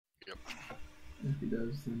If he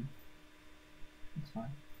does, then it's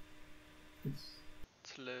fine. It's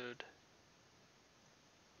Let's load.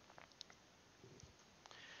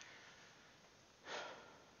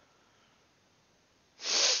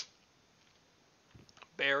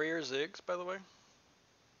 Barrier Ziggs, by the way.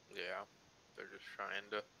 Yeah, they're just trying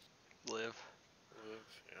to Live.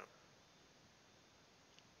 live. Yeah.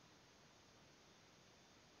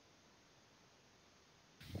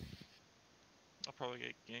 I'll probably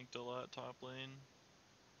get ganked a lot top lane.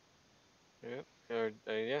 Yeah, or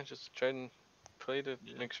yeah, just try and play to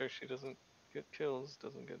Yeah. make sure she doesn't get kills,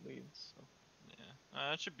 doesn't get leads. So. Yeah,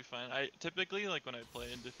 that should be fine. I typically, like when I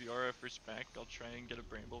play into Fiora for spec, I'll try and get a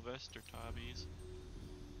Bramble Vest or Tabbies.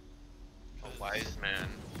 A wise man.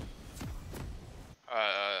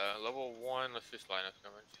 Level 1, let's just line up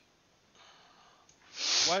damage.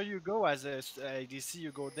 Where you go as a ADC,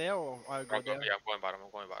 you go there or I go there? Yeah, I'm going bottom,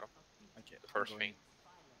 I'm going bottom. Okay. The first I'm thing.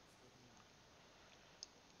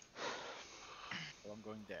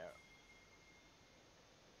 going there.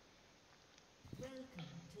 Welcome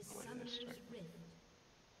to Summoner's Rift.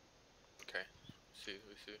 Okay, we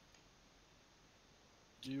see.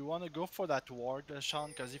 Do you want to go for that ward, Sean?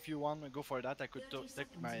 Because if you want to go for that, I could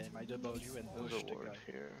take my W and There's push a the ward guy.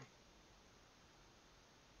 here.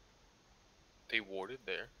 They warded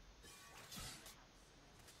there.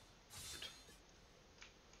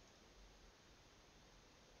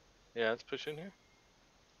 Yeah, let's push in here.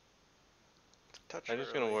 Touch I'm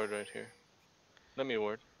just gonna early. ward right here. Let me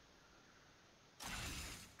ward.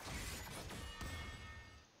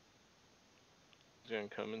 He's gonna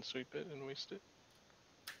come and sweep it and waste it.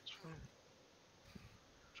 It's fine.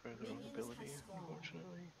 Try the wrong ability,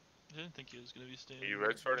 unfortunately. I didn't think he was gonna be staying. Are you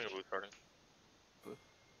red starting or blue starting? Blue.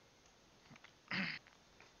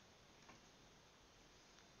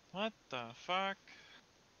 What the fuck?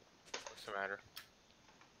 What's the matter?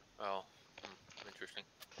 Oh, interesting.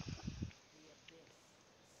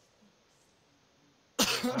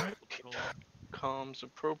 Alright, keep comms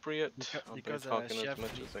appropriate. I'll be talking as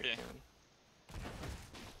much as I can.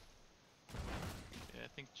 Yeah, I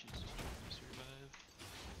think she's just trying to survive.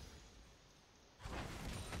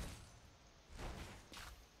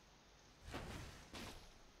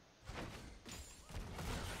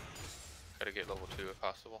 Gotta get level 2 if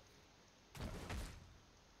possible.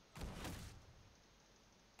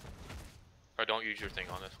 Or don't use your thing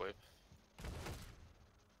on this wave.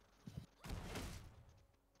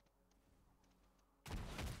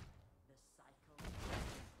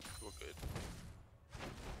 We're good.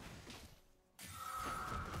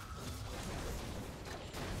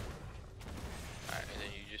 Alright, and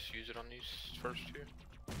then you just use it on these first two.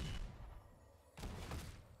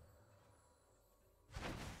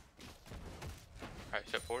 Alright,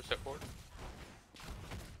 step forward, step forward.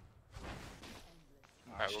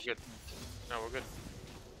 Alright, we're good. No, we're good.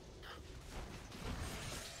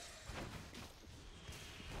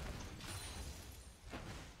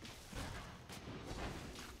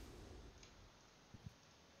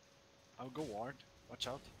 I'll go ward. Watch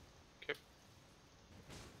out. Okay.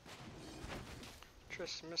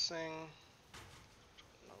 Triss missing.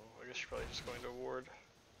 No, I guess you're probably just going to ward.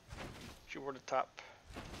 She warded top.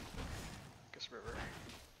 Guess river.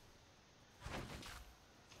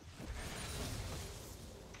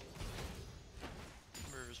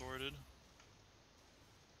 River's warded.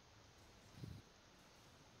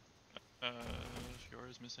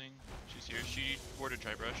 Fiora's missing. She's here. She warded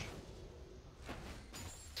Tribrush.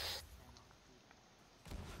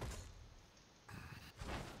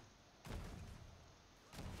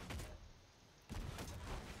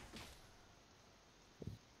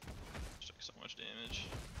 She took so much damage.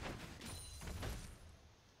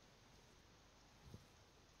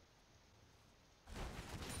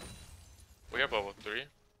 We have level 3.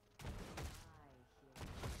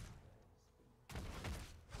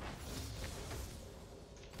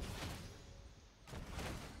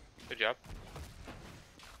 Good job.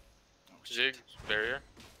 Zig, barrier.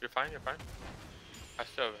 You're fine, you're fine. I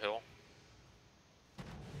still have a hill.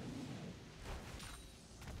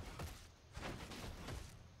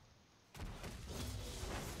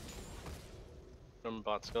 I'm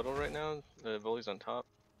bot scuttle right now. The volley's on top.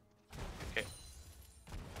 Okay.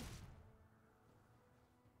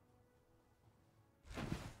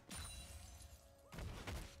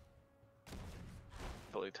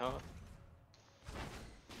 Volley top.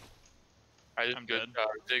 I'm good. dead.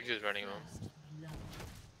 Ziggs is running them.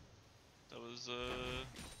 That was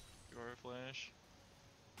Fiora flash.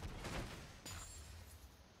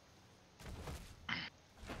 I'm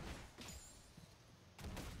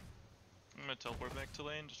gonna teleport back to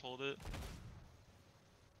lane, just hold it.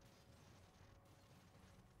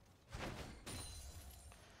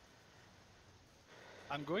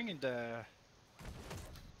 I'm going in the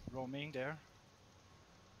roaming there.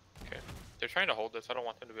 Okay. They're trying to hold this. I don't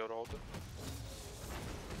want them to be able to hold it.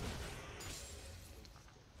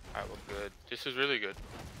 Alright, well, good. This is really good.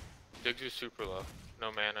 Diggs is super low.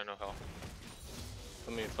 No mana, no health.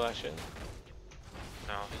 Let me flash in.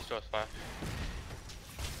 No, he still has 5.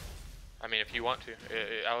 I mean, if you want to.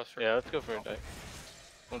 Alistair. Yeah, let's go for a die.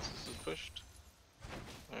 Once this is pushed.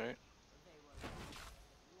 Alright.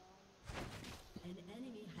 An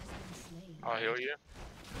enemy has been slain. I'll heal you.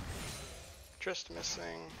 Just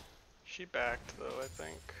missing. She backed though, I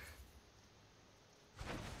think.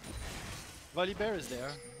 Volibear is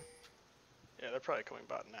there. Yeah, they're probably coming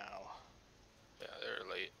bot now. Yeah, they're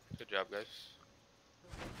late. Good job, guys.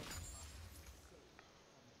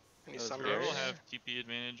 Any That was sun very Girl will bears? have TP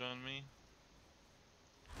advantage on me.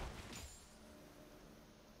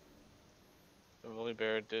 The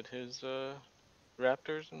Volibear did his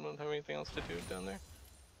raptors and won't have anything else to do down there.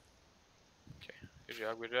 Good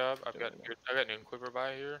job, good job. Doing it now. I got Noon Quiver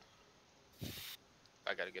by here.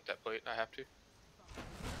 I gotta get that plate. I have to.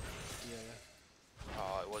 Yeah.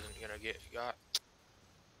 Oh, it wasn't gonna get got.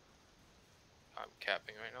 I'm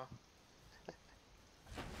capping right now.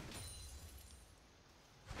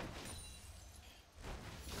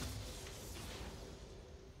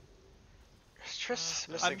 Triss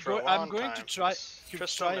missing for a long I'm going time. to try Triss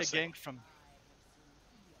still a missing. gank from.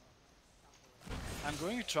 I'm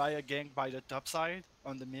going to try a gank by the top side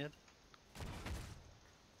on the mid.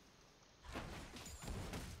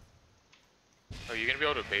 Are you gonna be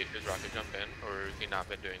able to bait his rocket jump in, or has he not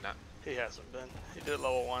been doing that? He hasn't been. He did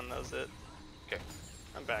level 1, that was it. Okay.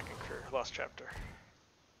 I'm back in career. Lost chapter.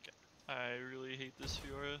 I really hate this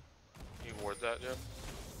Fiora. You ward that, Jeff?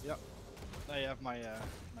 I have my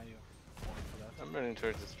point for that. I'm running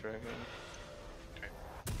towards this dragon.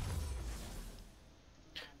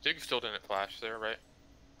 Dig still didn't flash there, right?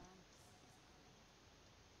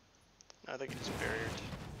 I think he just barriered.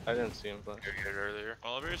 I didn't see him flash. You did earlier.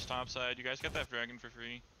 Oliver's topside. You guys got that dragon for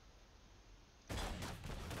free.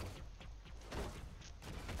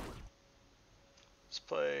 Let's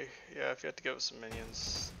play. Yeah, if you have to go with some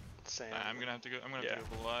minions, Sam. I'm gonna have to go. I'm gonna have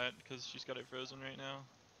to go a lot because she's got it frozen right now.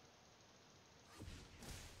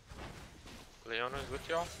 Leona's with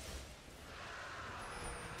y'all?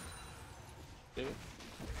 Dude.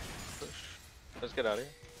 Push. Let's get out of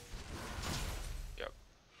here. Yep.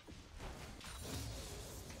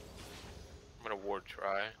 I'm gonna ward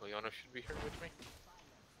try. Leona should be here with me.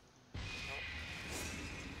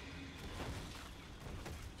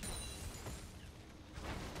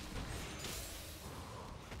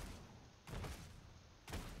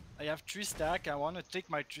 I have 3 stack. I want to take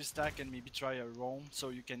my 3 stack and maybe try a roam so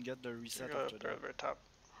you can get the You're reset going after up there at that. the very top.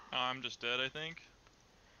 Oh, I'm just dead, I think.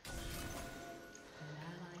 An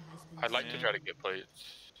ally has been I'd like to Yeah. try to get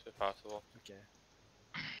plates if possible. Okay.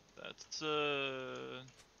 That's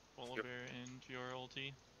Polar Bear and Fiora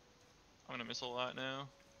ulti. I'm gonna miss a lot now.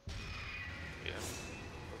 Yeah.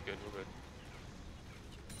 We're good, we're good.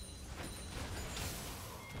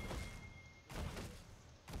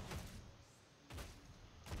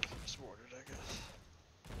 Just warded, I guess.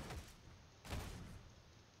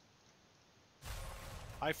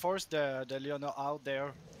 I forced the Leona out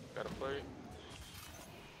there. Got a plate.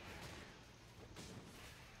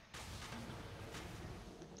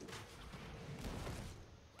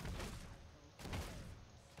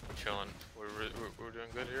 We're chilling. We're doing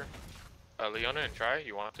good here. Leona and try.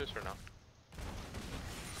 You want this or no?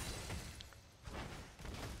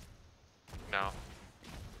 No.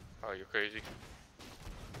 Oh, you're crazy.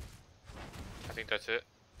 I think that's it.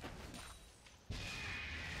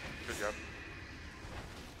 Good job.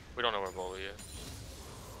 We don't know where Bully is.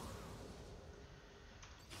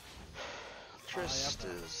 Trist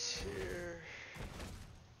is here.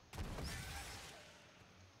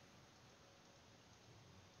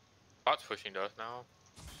 Bot's pushing to us now.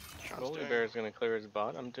 Sean's doing- Volibear is gonna clear his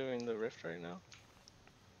bot. I'm doing the rift right now.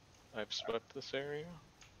 I've swept this area.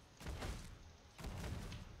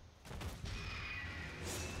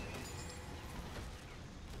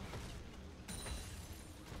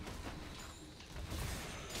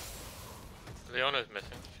 Leona's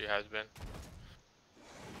missing. She has been.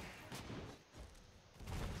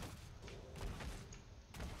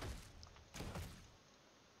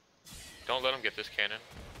 Don't let him get this cannon.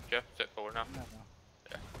 Jeff, step forward now. No.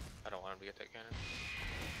 I don't want him to get that cannon.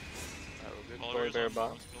 Alright, we're good. Oliver's Bear on bot.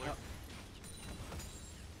 bronze pillar.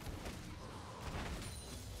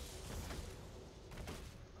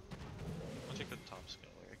 I'll take the top scaler.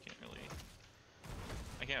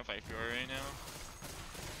 I can't fight Fiora right now.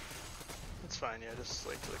 It's fine, yeah, just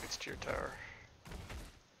like till it gets to your tower.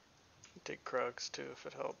 take Krugs too if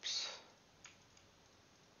it helps.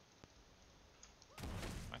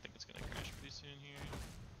 I think it's gonna crash pretty soon here.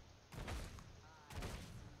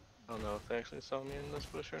 I don't know if they actually saw me in this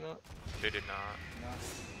bush or not. They did not. No.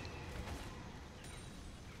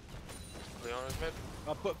 Leona's mid.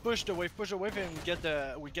 Push the wave, and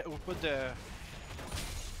we put the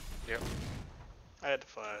Yep. I had to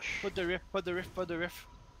flash. put the rift.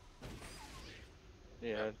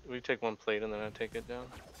 Yeah, we take one plate and then I take it down.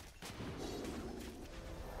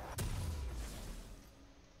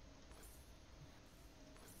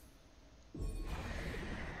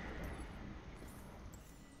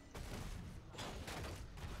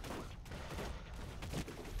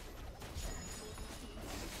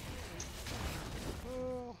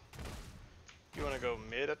 Oh. You want to go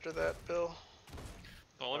mid after that, Bill?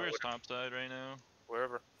 Oliver's top side right now.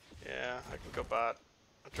 Wherever. Yeah, I can go bot.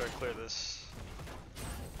 I'll try to clear this.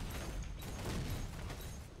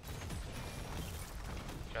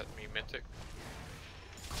 Got me Mythic.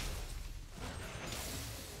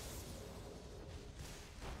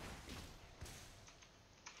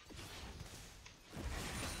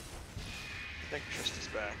 I think Trista's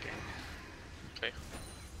backing. Okay.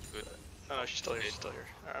 Good. No, she's still here. She's still here.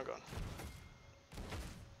 Alright, I'm going.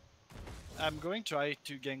 I'm going to try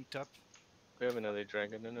to gank top. We have another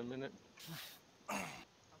dragon in a minute.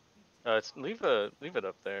 Leave it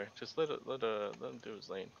up there. Just let him do his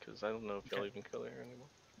lane, cause I don't know if y'all even kill her anymore.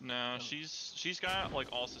 No, she's got like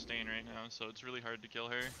all sustain right now, so it's really hard to kill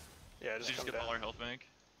her. Yeah, She just just come gets all down. her health back.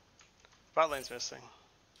 Bot lane's missing.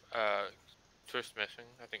 Twist missing.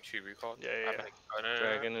 I think she recalled. Yeah, yeah, yeah. No.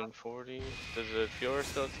 Dragon in 40. Does the Fiora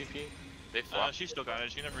still have TP? They flopped. She still got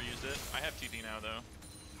it. She never used it. I have TP now though,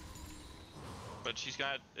 but she's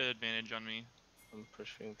got an advantage on me. I'm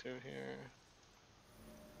pushing through here.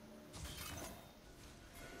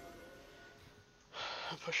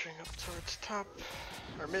 I'm pushing up towards top.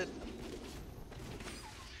 Or mid.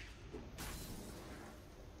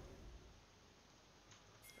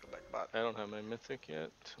 Go back bot. I don't have my mythic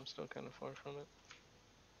yet. I'm still kind of far from it.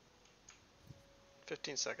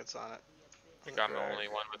 15 seconds on it. I think I'm the only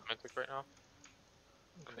one with Mythic right now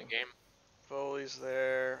in the game. Foley's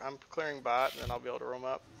there. I'm clearing bot and then I'll be able to roam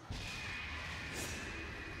up.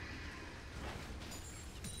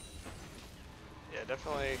 Yeah,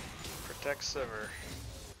 definitely protect Sivir.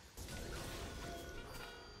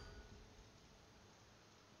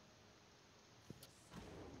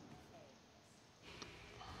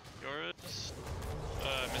 Yora's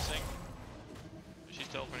missing. She's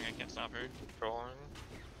teleporting. I can't stop her. Trolling.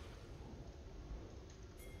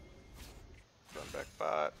 Run back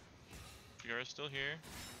bot. Yora's still here.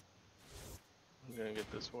 I'm gonna get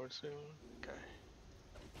this ward soon. Okay.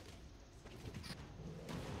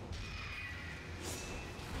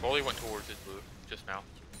 Foley went towards his blue just now.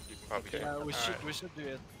 You can probably see Yeah, him. we should do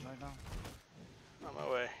it right now. On my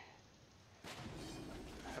way.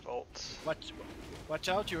 I have ults. Watch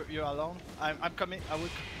out, you're alone. I'm coming. I will.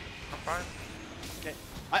 I'm fine. Okay.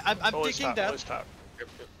 I'm Foley's taking top, that. Foley's top. Yep,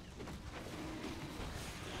 yep.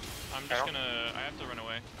 I'm just gonna. I have to run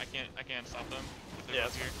away. I can't stop them. If they're Yeah,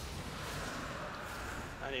 both here.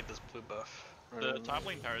 I need this blue buff. The top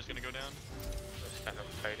lane tower is gonna go down. Just kind of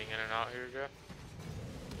fighting in and out here, Jeff.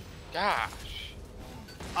 Gosh.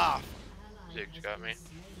 Ah, Zig's got me.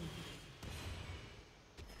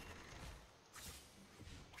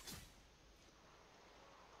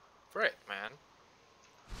 Frick, man.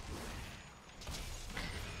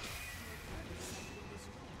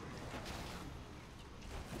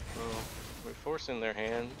 Well, we're forcing their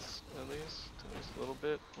hands at least a little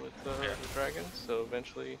bit with the dragons. So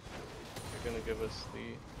eventually, they're gonna give us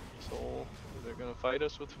the soul. They're gonna fight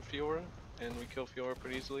us with Fiora, and we kill Fiora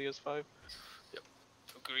pretty easily as 5. Yep.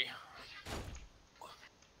 Agree.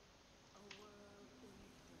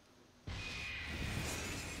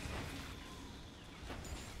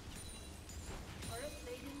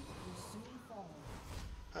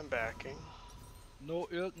 I'm backing.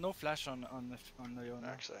 no flash on the Leona.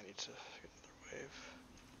 Actually, I need to get another wave.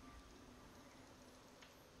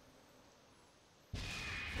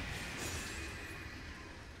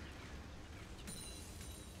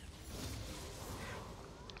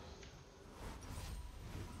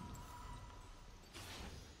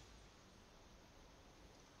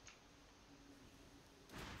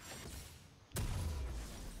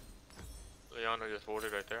 Leona just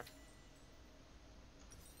warded right there.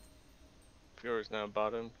 Fiora's now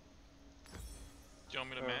bottom. Do you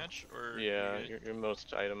want me to match or? Yeah, you you're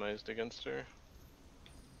most itemized against her.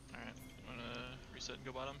 Alright. You wanna reset and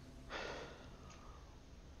go bottom?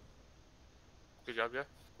 Good job, Jeff.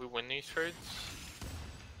 We win these trades.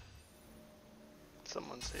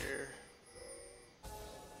 Someone's here.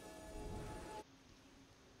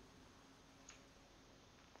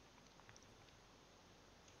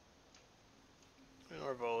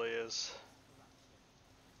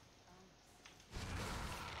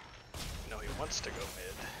 wants to go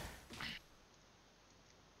mid.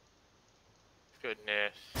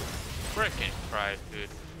 Goodness. Frickin' Christ, dude.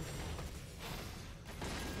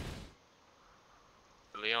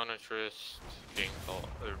 Leon and Trist being all,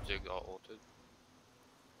 or Zig all ulted.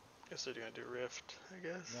 Guess they're gonna do Rift, I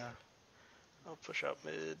guess. Yeah. I'll push out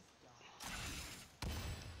mid.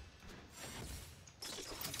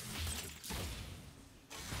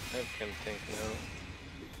 I can think now.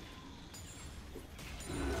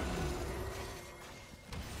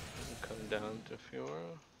 Come down to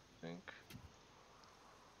Fiora, I think.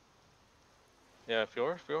 Yeah,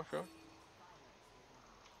 Fiora.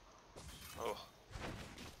 Oh.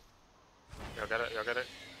 Y'all got it.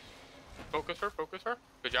 Focus her.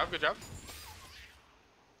 Good job. Good job.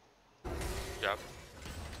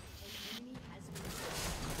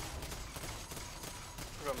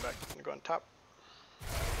 We're going back. I'm going top.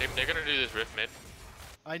 They're gonna do this rift mid.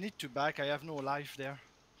 I need to back. I have no life there.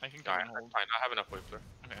 I can come Alright, and that's hold. fine. I have enough waves there.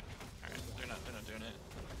 Okay. Alright. They're not doing it.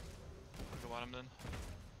 Go bottom then.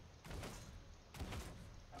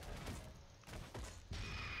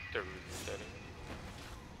 They're resetting.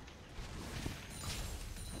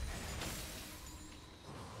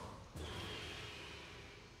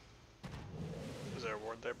 Is there a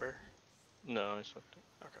ward there, Bear? No, I swept it.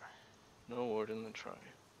 Okay. No ward in the try.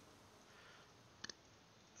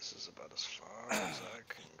 This is about as far as I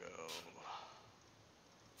can go.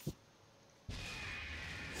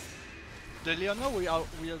 The Leona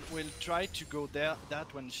will try to go there.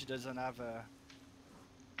 That when she doesn't have a.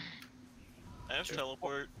 I have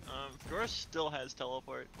teleport. Fiora still has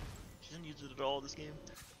teleport. She didn't use it at all this game.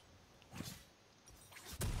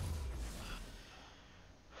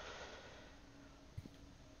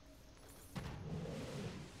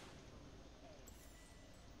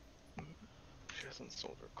 She hasn't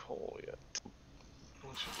sold her coal yet.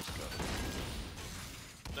 Well, she just got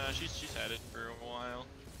it. Nah, she's had it for a while.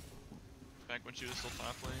 Back when she was still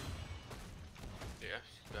top lane. Yeah,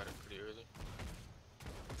 she got it pretty early.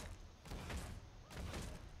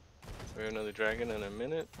 We have another dragon in a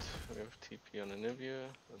minute. We have TP on Anivia.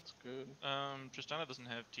 That's good. Tristana doesn't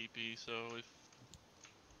have TP, so if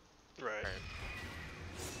Right.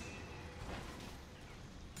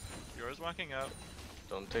 Fiora's walking out,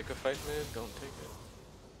 Don't take a fight mid. Don't take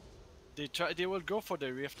it. They will go for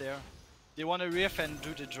the rift there. They want to rift and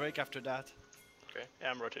do the Drake after that. Okay.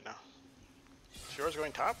 Yeah, I'm rotating now. Fiora's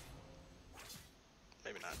going top?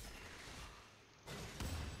 Maybe not.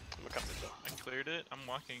 I'm gonna come mid though. I cleared it. I'm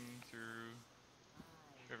walking through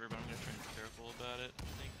river, but I'm gonna try and be careful about it. I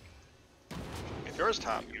think If Fiora's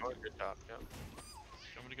top, Good top, yeah.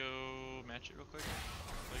 I'm gonna go match it real quick.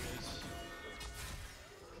 So you guys.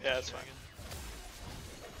 yeah, that's fine.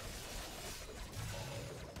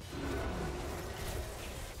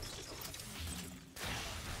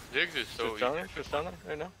 Dragon. Ziggs is so easy. Tristana,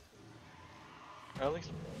 right now. At least.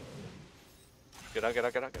 Get out.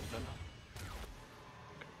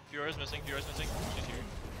 Fiora's missing. She's here.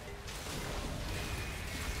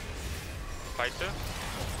 Fight to.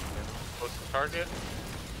 Close to target.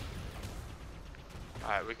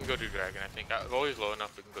 Alright, we can go do dragon, I think. Always low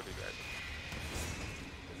enough, we can go do dragon.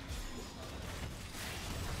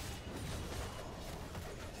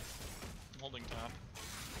 I'm holding top.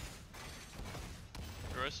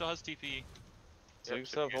 Fiora still has TP.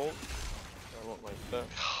 Ziggs have ult. I won't like that.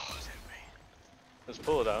 Let's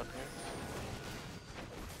pull it out here.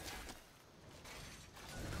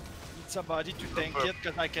 Need somebody to tank it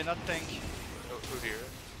because I cannot tank. Who's here?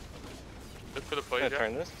 Look for the play, We're Jack. gonna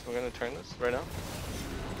turn this. We're gonna turn this right now.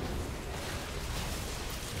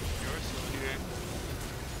 Fiora's still here.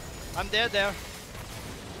 I'm there.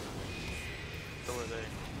 So are they.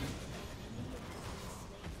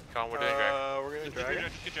 Come on, we're doing dragon. We're gonna dragon.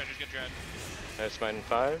 Get dragon. Nice mine in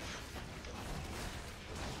 5.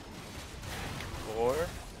 4.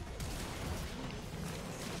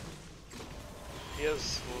 He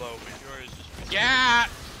is low, man. Fiora's just. Yeah!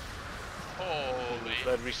 Holy.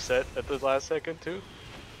 That reset at the last second too.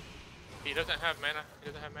 He doesn't have mana.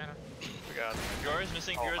 We got it. Fiora's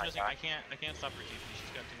missing. Oh Fiora's my missing. God. I can't stop her TP.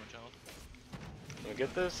 She's got too much health. We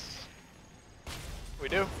get this. We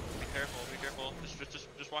do. Be careful.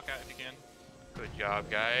 Just walk out if you can. Good job,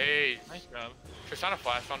 guys. Nice job. Tristana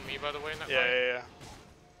flashed on me, by the way, in that Yeah, fight. yeah.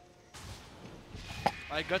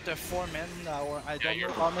 I got a 4 man now. I don't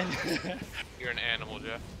you're- know how many. You're an animal,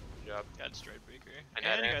 Jeff. Good job. Got straight breaker. And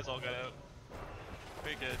And that you guys all got out.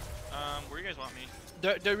 Very good. Where do you guys want me?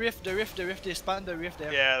 the rift. They spawn the rift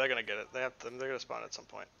there. Yeah, they're gonna get it. They have to. They're gonna spawn at some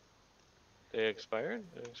point. They expired.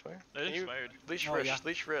 They expired. They Can you- expired. Leech Oh, Rish, yeah.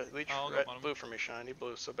 leech I'll go red, bottom. blue for me, Shine. You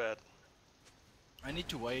blue so bad. I need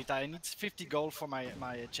to wait. I need 50 gold for my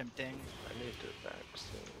Chimtang. I need to back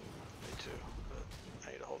soon. Me too, but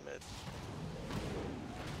I need a whole mid.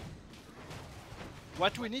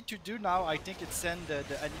 What we need to do now, I think, is send the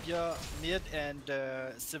Anivia mid and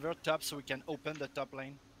Silver top so we can open the top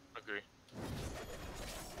lane. Agree.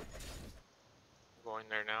 Going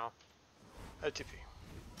there now. TP.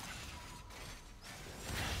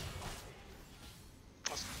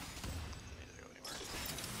 Let's- need to go anywhere.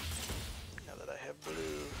 Now that I have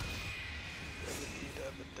blue,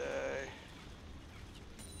 dabba-dee-dabba-day.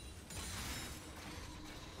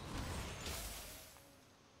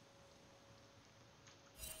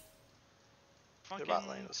 Their bot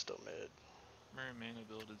lane is still mid. Mirror mana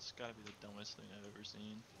build has gotta be the dumbest thing I've ever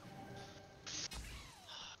seen.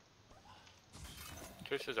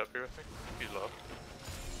 Trish is up here with me. He's low.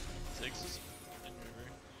 Ziggs is in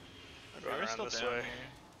river. I'm going We're around still this down way.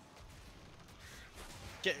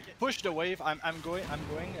 here. Push the wave. I'm going.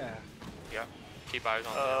 Yeah. Keep eyes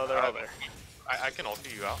on Oh, them. they're all there. I can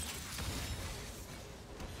ulti you out.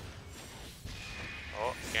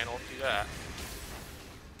 Oh, can't ulti that.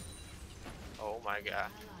 Oh my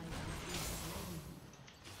god.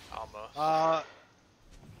 Almost.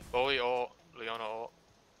 Bully ult. Leona ult.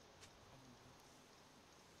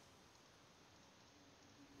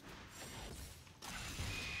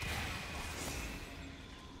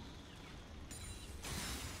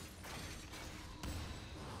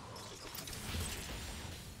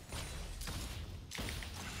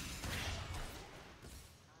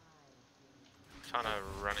 Kinda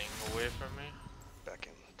running away from me. Back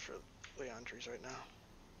in for Leandri's right now.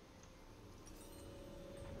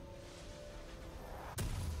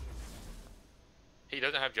 He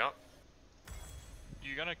doesn't have jump.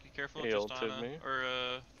 You gotta be careful He of ulted Tristana me. or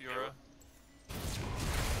Fiora.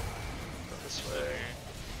 Go this way.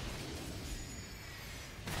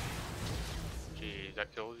 Jeez,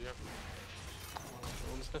 that kills you.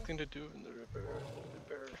 There's nothing to do in the river.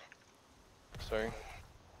 Sorry.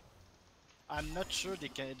 I'm not sure they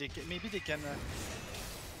can. Maybe they can.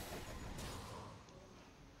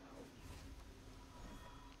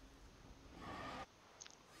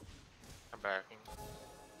 I'm backing.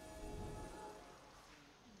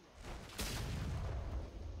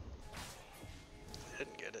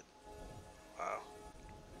 Didn't get it. Wow.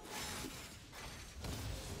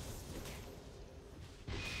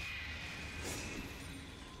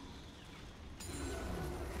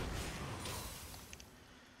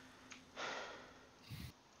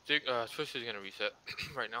 Swish is gonna reset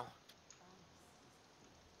right now.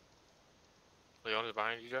 Leona's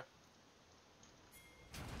behind you, Jeff.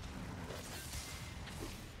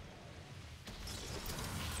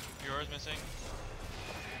 Fiora's missing.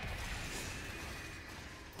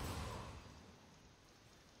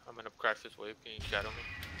 I'm gonna crash this wave. Can you shadow me?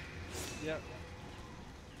 Yeah.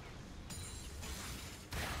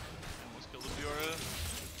 Almost killed the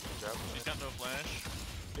Fiora. Jab. She's got no flash.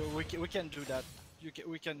 We can do that.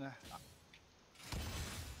 We can.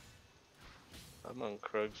 I'm on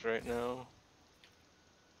Krugs right now.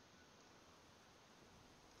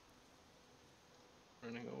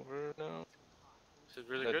 Running over now. This is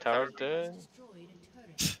really The good. tower's dead. Destroyed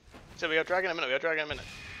a turret. So we got dragon in a minute. We got dragon in a minute.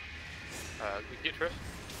 Get Trish.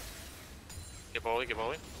 Get Bully, get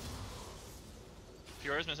Bully.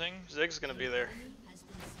 Fiora's missing. Zig's gonna be there. Enemy has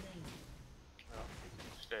been slain.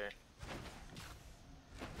 Stay.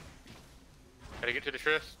 Gotta get to the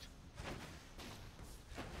Trist.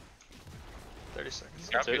 30 seconds.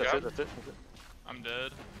 Yep, good job. That's it. I'm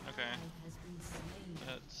dead. Okay. Ally has been slain.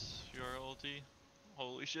 That's Fiora ulti.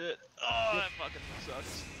 Holy shit. Oh, that fucking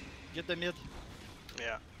sucks. Get the mid.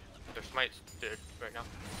 Yeah. Their smite's dead right now.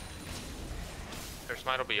 Their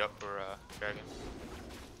smite will be up for Dragon.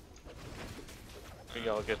 We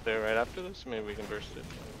all get there right after this. Maybe we can burst it.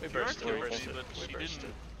 We Fiora burst it. killed We me, burst it. but We she burst didn't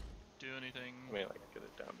it. do anything. I mean, like get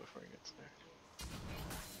it down before he gets there.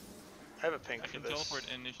 I have a ping I for can this. teleport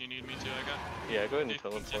in if you need me to. I got Yeah, go ahead and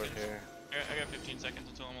 15 teleport seconds. here. I got 15 seconds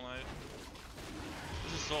until I'm alive.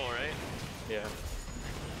 This is Soul, right? Yeah.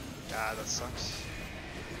 Ah, that sucks.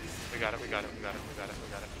 We got it, we got it, we got it, we got it, we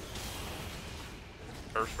got it.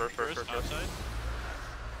 First. Outside. Alright,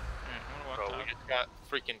 I'm gonna walk Bro, top. we just got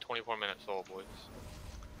freaking 24-minute soul, boys.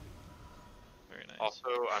 Very nice. Also,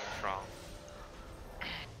 I'm strong.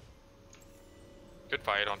 Good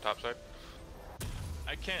fight on top side.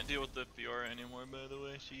 I can't deal with the Fiora anymore, by the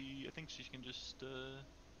way. I think she can just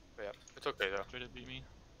But yeah, it's okay though. try to beat me.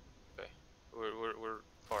 We're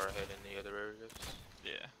far ahead in the other areas.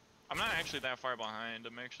 Yeah. I'm not actually that far behind.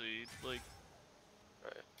 I'm actually like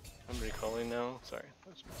Right. I'm recalling now. Sorry.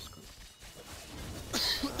 That's my screw.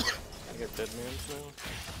 I get dead mans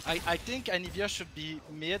now. I think Anivia should be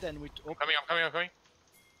mid and with oh, I'm coming.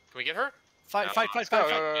 Can we get her? fight. Oh, she's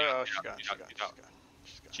gone. She's She's out. gone.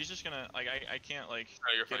 She's gone. She's just gonna like I can't like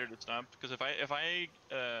No, you're get fine. her to stop because if I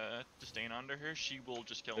disdain onto her, she will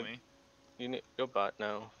just kill me. You need go bot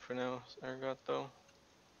now. For now, Argot though.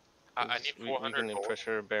 I need We 400 can gold. push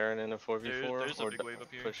her Baron in a 4v4 there's a or big wave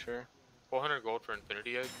up here. push her. 400 gold for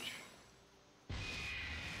Infinity Edge.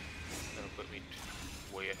 That'll put me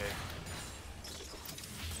way ahead.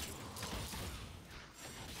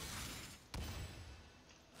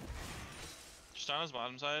 She's on his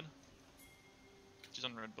bottom side. She's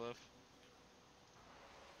on red buff.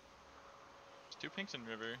 There's 2 pinks in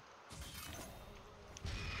river.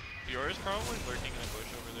 Fiora's probably lurking in a bush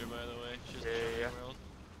over there, by the way. She doesn't show Yeah. anywhere else.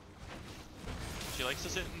 She likes to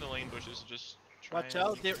sit in the lane bushes, so just try watch and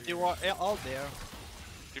out, they were all there.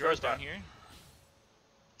 Fiora's down back. here.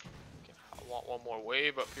 Okay, I want one more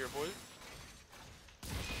wave up here, boys.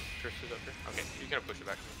 Trish is up here. Okay, he's gonna push it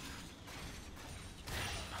back.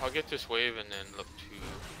 I'll get this wave and then look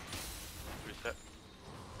to reset.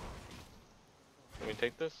 Can we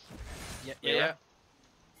take this? Yeah.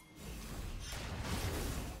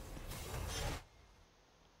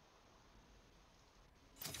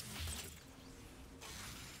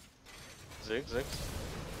 Zig.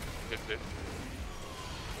 Good.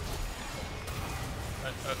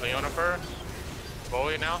 Leona first.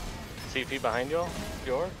 Bully now. CP behind y'all.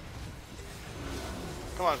 Fior.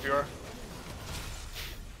 Come on, Fiora.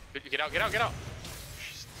 Get out.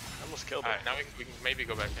 She's almost killed her. Alright, now we can maybe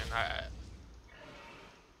go back in. I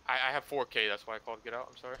have 4k, that's why I called get out,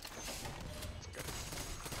 I'm sorry. It's okay.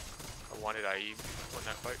 I wanted IE when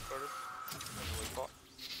that fight started. And then we fought.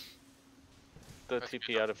 The That's TP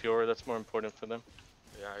good. out of Fior. That's more important for them.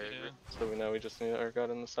 Yeah, I agree. Yeah. So now we just need Argot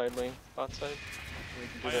in the side lane, bot side. We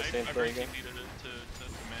can do that same I play really again. needed it to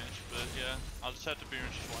match, but yeah, I'll just have to be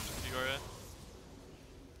just watching Fiora.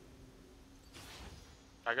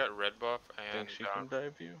 I got red buff I and think she can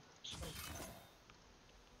dive you.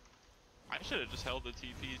 I should have just held the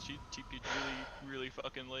TP. She TP'd really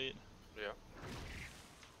fucking late. yeah.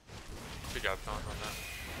 Good job, Tom, on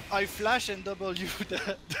that. I flash and W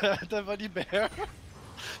the bunny bear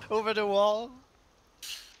over the wall.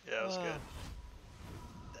 Yeah, it was good.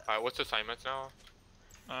 Alright, what's the assignments now?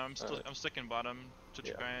 I'm sticking bottom to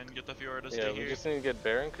yeah. try and get the Fiora to Yeah, stay we here. just need to get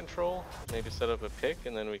Baron control. Maybe set up a pick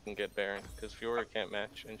and then we can get Baron. Because Fiora can't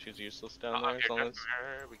match and she's useless down there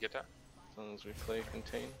We get that. as long as we play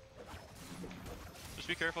contain. Just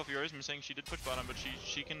be careful. Fiora's missing. She did push bottom, but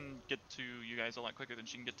she can get to you guys a lot quicker than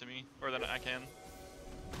she can get to me, or than I can.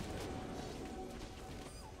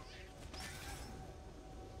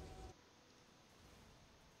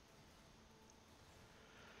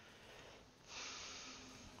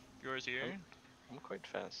 Fiora's here. I'm quite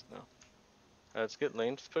fast now. Let's get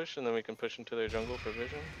lanes push and then we can push into their jungle for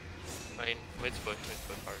vision. I mean, mid's push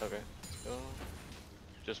hard. Okay, let's go.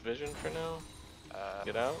 Just vision for now.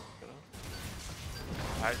 Get out. Get out.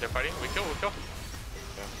 Alright, they're fighting. We kill. Okay.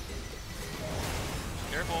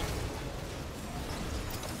 Careful.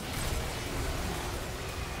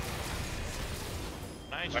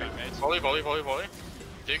 Nice job, guys. Volley.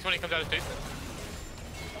 Jigs when he comes out of station.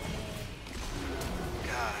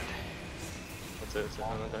 God. That's it. It's a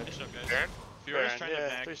Hana dive. Nice job, guys. Baron? Fiora's Baron, trying to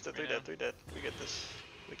yeah, back. 3 dead. We get this.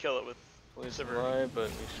 We kill it with Please Sivir. lie, but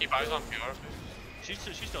we should Keep eyes kill. on Fiora. She's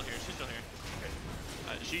still here.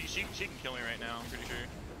 She can kill me right now. I'm pretty sure.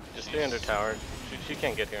 Just stay under tower. She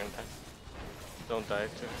can't get here in time. Don't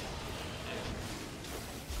dive to her.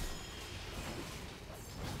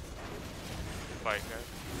 Fight, guys.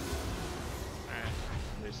 Alright.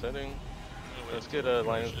 Resetting. I'm Let's gonna get a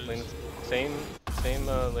wait lane same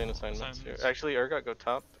lane assignments here. Assignments. Actually, Urgot go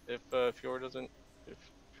top if Fiora doesn't. If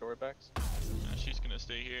Fiora backs. she's gonna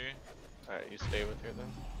stay here. Alright, you stay with her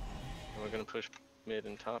then. And we're gonna push mid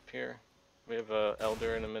and top here. We have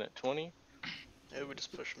Elder in a minute 20. Yeah, we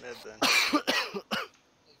just push mid then.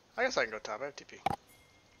 I guess I can go top. I have TP.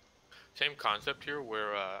 Same concept here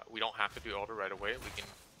where we don't have to do Alder right away. We can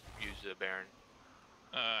use the Baron.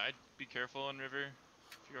 I'd be careful on river.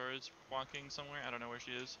 Fiora's walking somewhere. I don't know where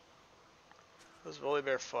she is. This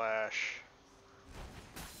Volibear flash.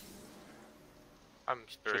 I'm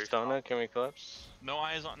very Tristana, can we collapse? No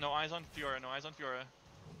eyes on Fiora.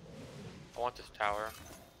 I want this tower.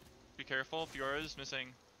 Be careful. Fiora's missing.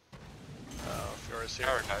 Oh, Fiora's here.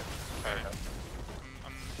 Tower dive.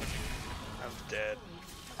 I'm I'm dead.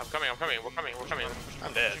 I'm coming. We're coming.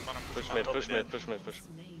 I'm dead. Push I'm mid, totally push mid, dead. push mid, push.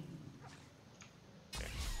 Slain.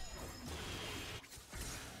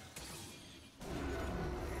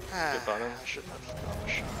 Ah, bottom. I shouldn't have gone the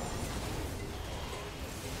shot.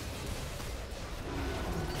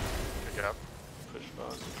 Good job. Push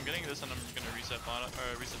bot. I'm getting this and I'm gonna reset bottom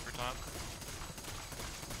or reset for top.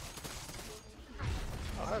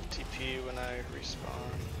 I'll have TP when I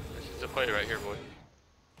respawn. This is the play right here, boy.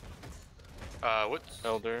 What's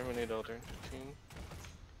Elder, we need Elder team.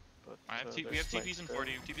 But, I have their we have smite's TPs in dead.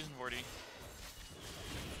 40. TPs in 40.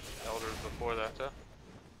 Elders before that, though?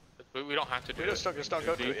 We don't have to do We it. just don't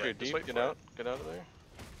go to Deep, it you're yet. Just deep, wait get for out, get out of there.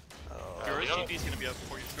 Oh, Fiora's you know- TP's gonna be up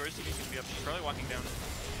for you. Fiora's TP's gonna be up. She's probably walking down.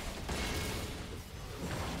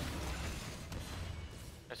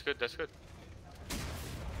 That's good, that's good.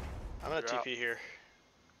 I'm gonna You're out. TP here.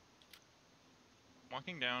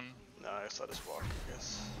 Walking down. No, I guess I'll just walk, I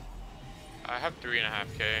guess. I have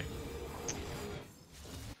 3.5k.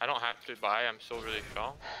 I don't have to buy, I'm still really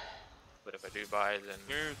strong. But if I do buy, then...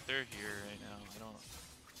 They're here right now. I don't.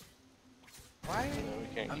 Why? No, we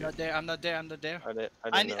can't I'm keep- not there. I'm not there. I'm not there. I didn't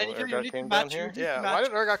I know. need you Urgot need to came down match. here. You need to Yeah, match. why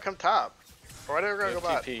did Urgot come top? Or why did You Urgot go have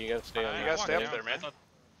bot? TP, you gotta stay on You that. gotta stay up down. there, man.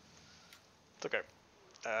 It's okay.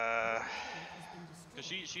 Cause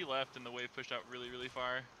she left and the wave pushed out really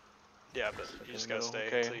far. Yeah, but you just gotta stay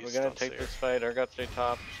Okay, until you we're gonna don't see take her. this fight. Urgot stay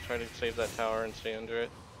top. Just try to save that tower and stay under it.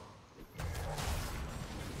 You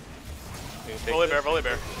can take Volley this. bear, volley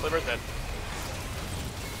bear. Volley bear's dead.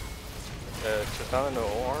 Tristana no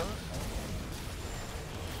aura.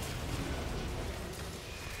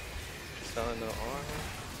 Tristana no aura.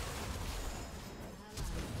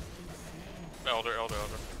 Elder.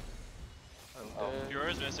 I'm Oh. dead.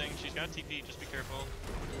 Fiora's missing. She's got TP. Just be careful.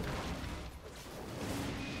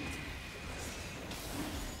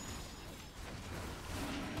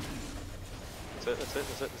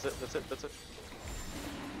 That's it.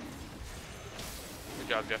 Good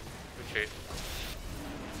job, Jeff. Good chase.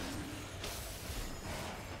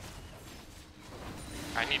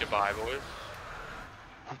 I need to buy,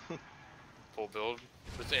 boys. Full build.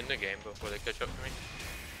 Let's end the game before they catch up to me.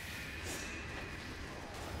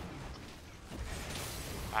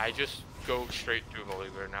 I just go straight through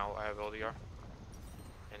Volibear now. I have LDR.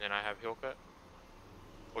 And then I have heal cut.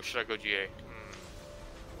 Or should I go GA?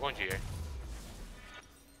 I'm going GA.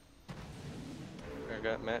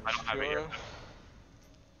 Urgot match. I don't have it here. Fiora.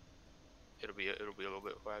 It'll be a little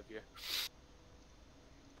bit waggy.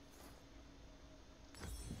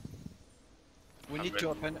 We I'm need to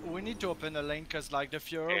open. We need to open a lane because like the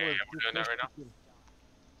Fiora Yeah, will. we're doing that right now.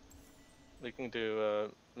 We can do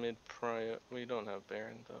mid prior. We don't have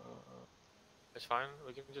Baron though. It's fine.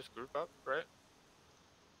 We can just group up, right?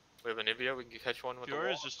 We have Anivia. We can catch one with the wall.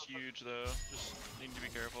 Fiora's just huge though. Just need to be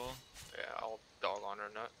careful. Yeah, I'll dog on her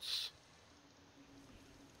nuts.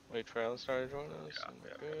 Wait for Alistar to join us. Yeah, and we're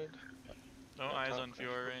yeah. good. No Yeah, eyes top on lane.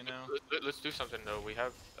 Fiora right now. Let's do something though. We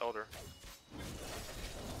have Elder.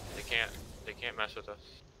 They can't mess with us.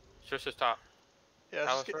 Trish is top. Yeah,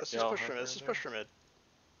 let's Alistair? just Yeah, push I'll for mid. have Let's just her push for mid.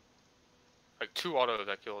 Like 2 autos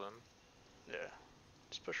that killed him. Yeah.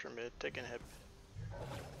 Just push for mid. Take an hip.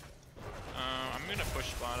 I'm gonna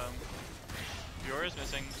push bottom. Fiora's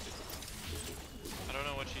missing. I don't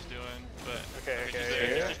know what she's doing, but Okay, I mean, okay, she's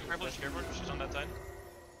there. yeah, Just be careful. Just be careful. She's on that side.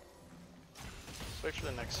 Let's wait for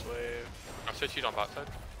the next wave. I said she's on bot side.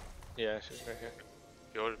 Yeah, she's right here.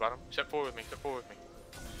 The order's bottom. Step forward with me. Step forward with me.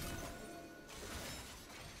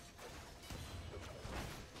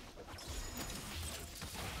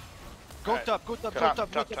 Go Alright. top. Go top. Go Top,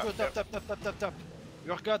 top. Go top, top. Go top, top. Top. Top. Top. Top.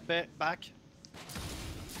 Your gut back.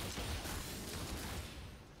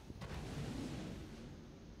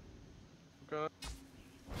 Go.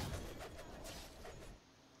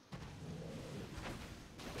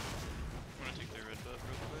 I'm gonna take the red buff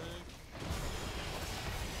real quick.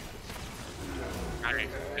 I mean,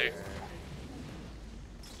 hey,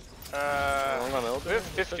 Hold on, Elder. we have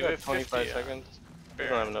 50, Still we got have 25 50, seconds. We Baron.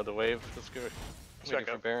 don't have another wave. Let's give it. Let's Waiting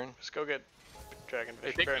back for up. Baron. Just go get Dragon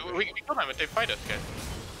they Fish. Baron we kill them if they fight us, guys.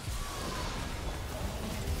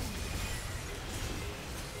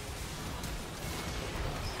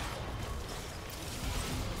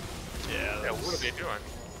 Yeah, Yeah, what are they doing?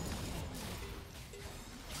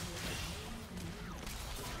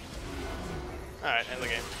 Alright, end the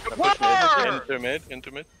game. Push mid.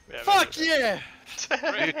 Into mid. Yeah, Fuck yeah!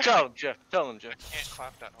 Dude, tell him, Jeff. Tell him, Jeff. I can't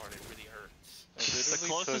clap that hard. It really hurts. I The literally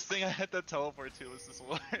closest took- thing I had to teleport to was this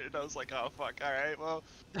ward. I was like, oh fuck. All right, well.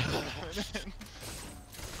 Nice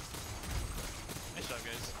job,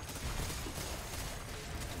 guys.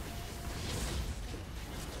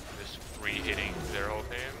 Just re-hitting their whole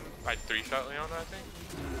team. I 3-shot Leona, I think.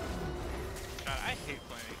 God, I hate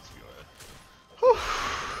playing against Fiora.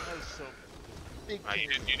 That was so big.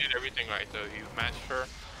 You did everything right though. You matched her.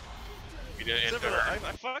 You didn't Except enter for her.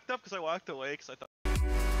 I fucked up because I walked away because I thought.